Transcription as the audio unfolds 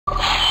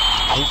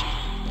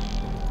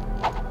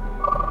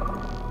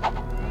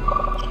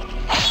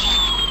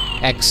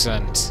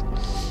Excellent.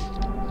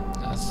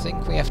 I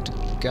think we have to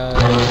go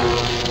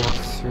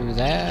through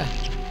there.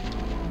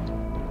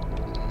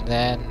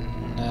 Then,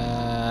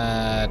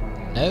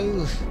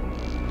 no.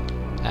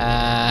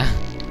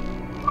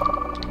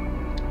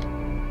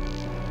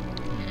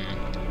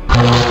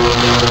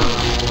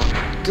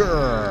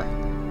 Grr.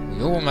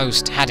 We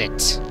almost had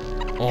it.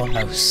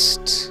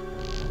 Almost.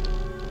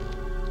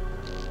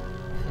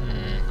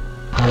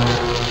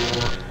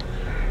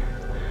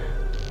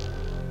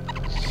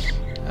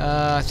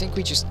 I think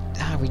we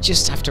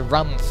just have to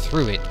run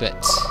through it,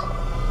 but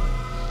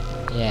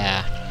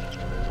yeah.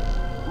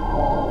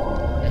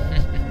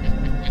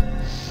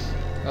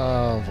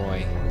 Oh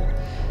boy.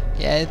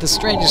 Yeah, the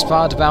strangest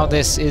part about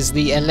this is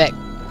the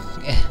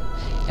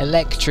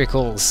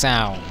electrical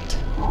sound.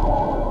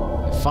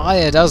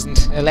 Fire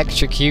doesn't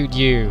electrocute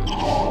you.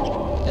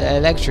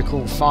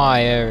 Electrical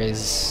fire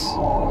is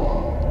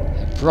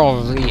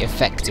probably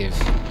effective.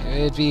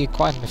 It'd be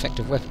quite an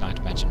effective weapon, I'd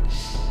imagine.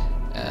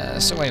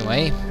 So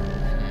anyway,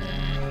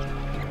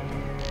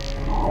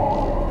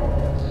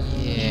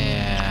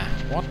 yeah,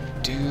 what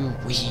do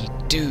we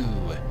do?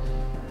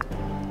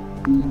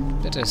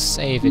 Better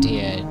save it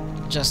here,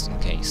 just in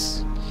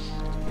case.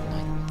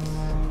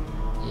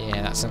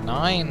 Yeah, that's a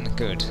 9.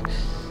 Good.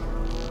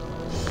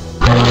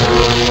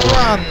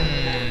 Run!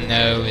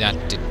 No,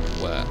 that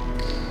didn't work.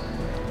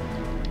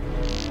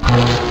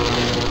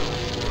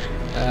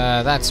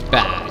 That's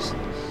bad.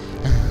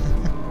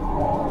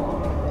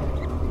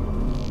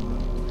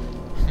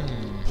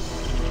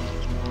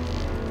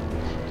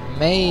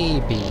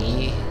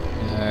 Maybe...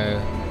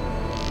 No.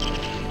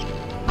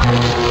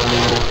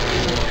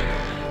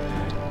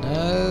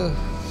 No.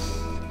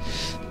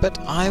 But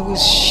I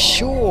was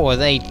sure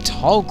they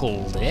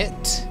toggled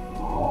it.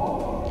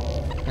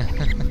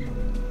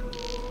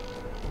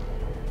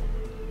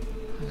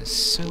 I was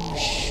so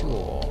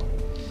sure.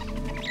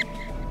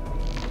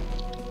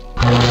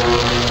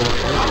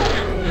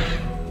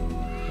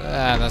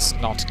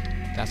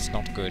 That's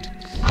not good.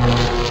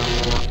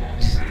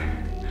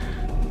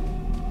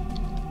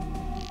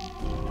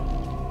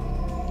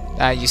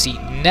 You see,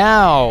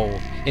 now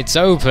it's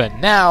open.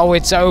 Now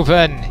it's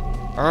open.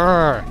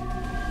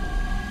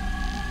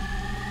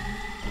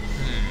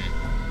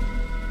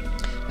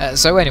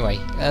 So anyway,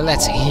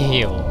 let's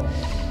heal.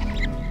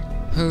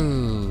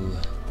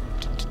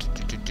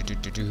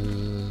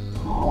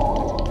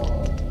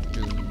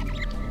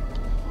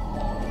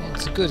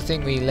 It's a good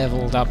thing we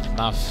leveled up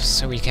enough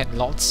so we get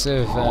lots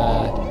of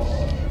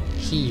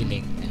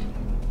healing.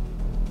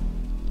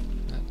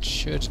 That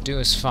should do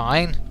us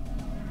fine.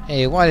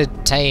 Hey, why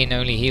did Tane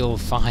only heal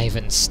 5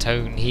 and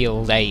Stone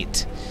healed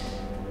 8?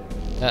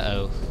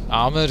 Uh-oh.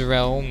 Armoured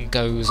Realm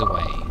goes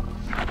away.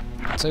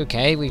 It's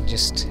okay, we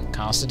just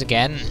cast it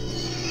again.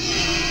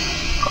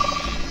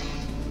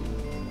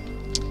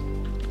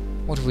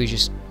 What if we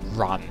just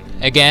run?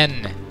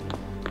 Again!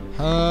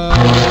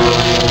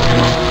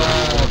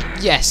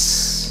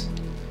 Yes!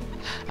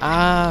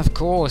 Of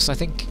course, I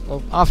think,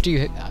 well, after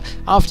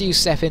you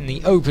step in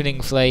the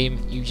opening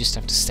flame, you just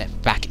have to step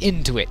back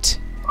into it.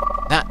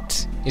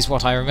 That is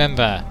what I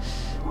remember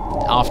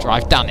after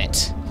I've done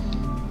it.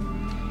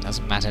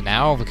 Doesn't matter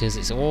now because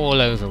it's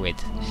all over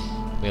with.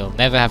 We'll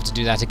never have to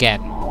do that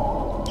again.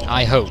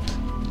 I hope.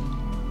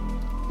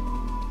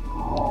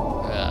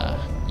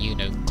 You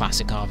know,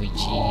 classic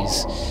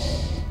RPGs.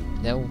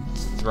 They'll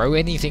throw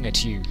anything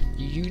at you.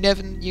 You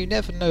never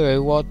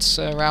know what's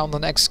around the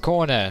next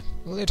corner.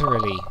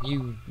 Literally,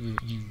 you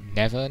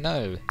never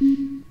know.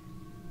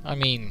 I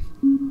mean,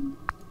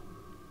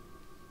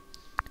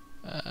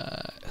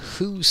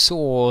 who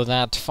saw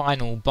that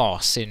final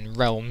boss in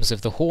Realms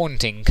of the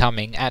Haunting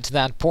coming at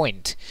that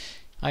point?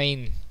 I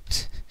mean,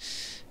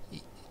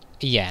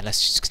 yeah,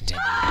 let's just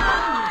continue.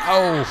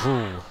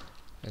 Oh,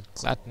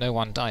 glad no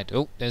one died.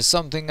 Oh, there's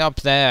something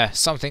up there.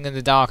 Something in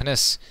the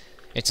darkness.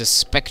 It's a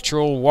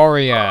spectral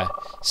warrior.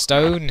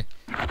 Stone,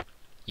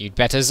 you'd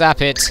better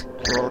zap it.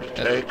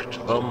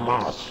 Protect the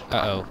master.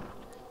 Uh-oh.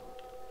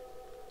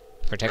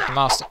 Protect the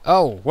master.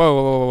 Oh,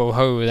 whoa,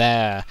 whoa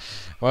there.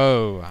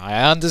 Whoa,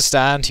 I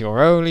understand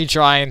you're only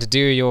trying to do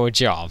your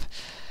job.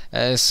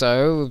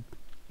 So,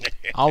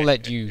 I'll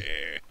let you...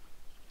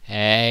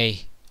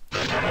 Hey,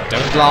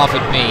 don't laugh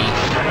at me.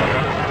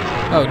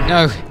 Oh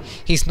no,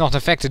 he's not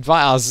affected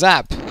by our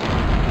zap. The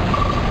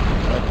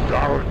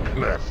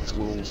darkness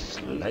will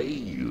slay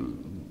you.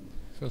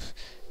 Oof.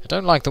 I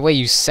don't like the way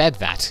you said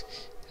that.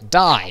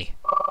 Die.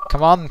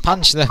 Come on,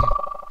 punch them.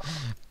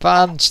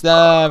 Punch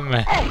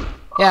them.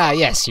 Yeah,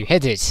 yes, you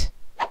hit it.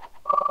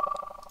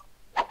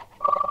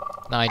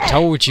 I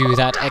told you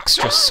that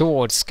extra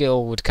sword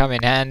skill would come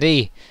in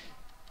handy.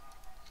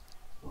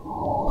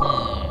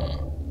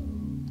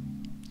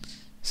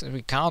 So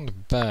we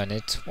can't burn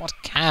it. What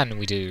can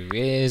we do?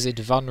 Is it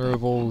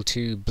vulnerable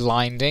to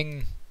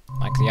blinding,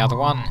 like the other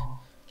one?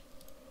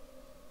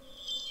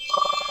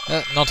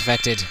 Not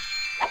affected.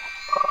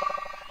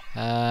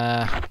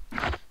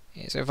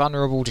 Is it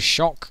vulnerable to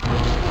shock?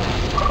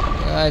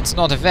 It's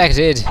not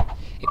affected.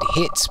 It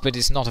hits, but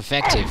it's not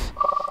effective.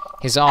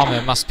 His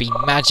armor must be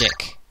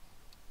magic.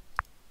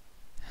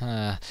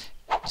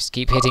 Just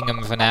keep hitting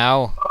them for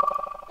now.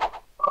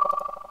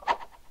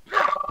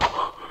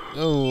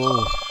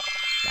 Oh,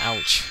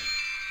 ouch.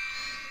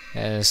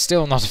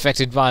 Still not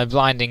affected by a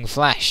blinding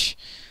flash.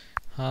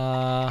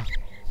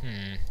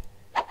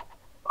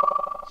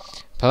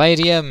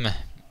 Palladium,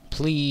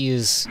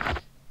 please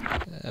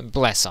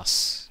bless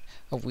us.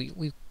 Oh,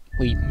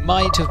 we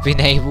might have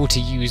been able to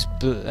use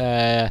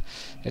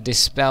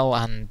Dispel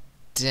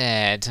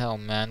Undead. Oh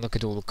man, look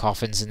at all the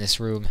coffins in this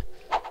room.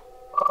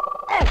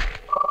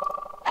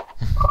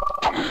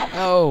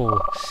 Oh,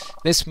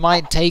 this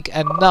might take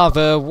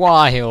another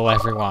while,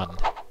 everyone.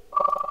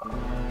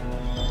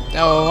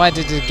 Oh, I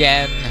did it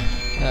again.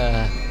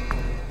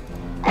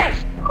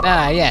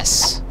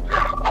 Yes.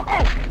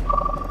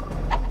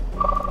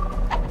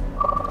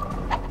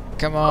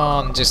 Come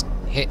on, just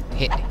hit.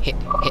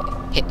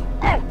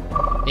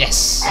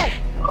 Yes.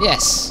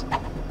 Yes.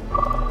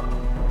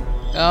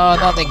 Oh,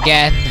 not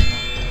again.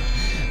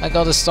 I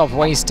gotta stop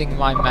wasting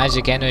my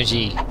magic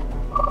energy.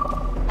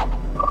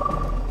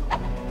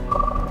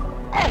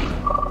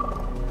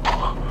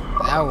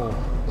 Ow.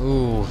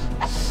 Ooh.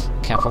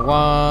 Kappa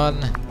 1.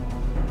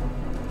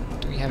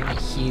 Do we have any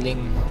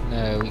healing?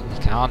 No, we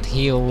can't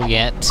heal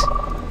yet.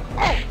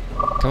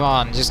 Come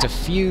on, just a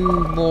few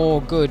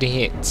more good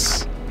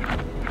hits.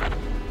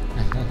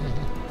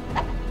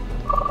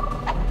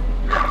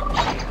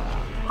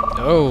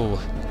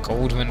 Oh,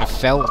 Goldman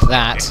felt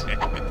that.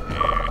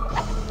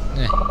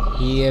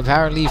 He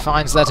apparently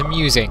finds that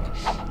amusing.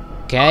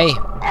 Okay.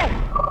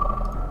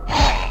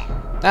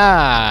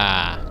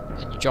 Ah!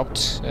 And you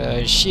dropped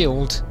a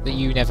shield that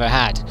you never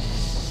had.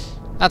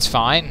 That's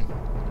fine.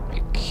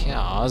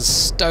 Because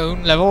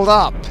stone leveled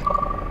up.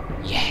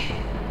 Yeah.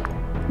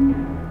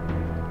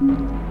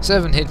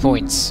 7 hit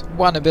points.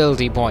 1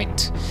 ability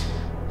point.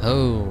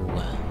 Oh,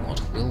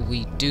 what will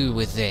we do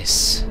with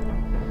this?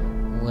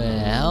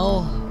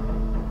 Well,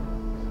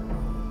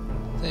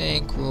 I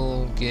think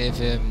we'll give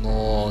him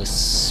more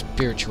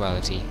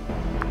spirituality.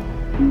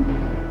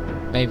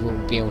 Maybe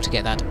we'll be able to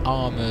get that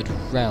armoured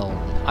realm.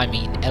 I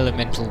mean,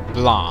 elemental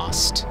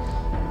blast.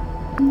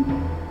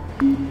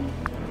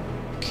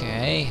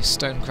 Okay,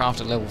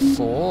 stonecraft at level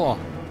 4.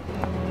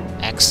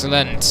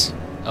 Excellent.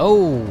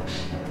 Oh,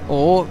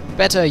 or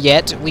better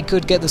yet, we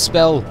could get the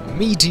spell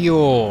Meteor,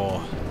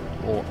 or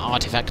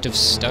Artifact of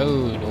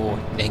Stone, or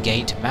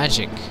Negate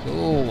Magic.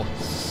 Oh,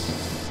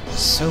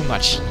 so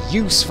much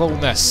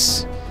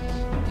usefulness.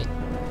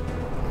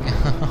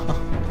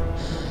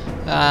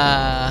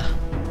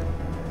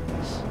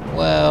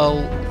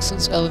 Well,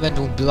 since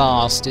Elemental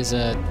Blast is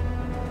a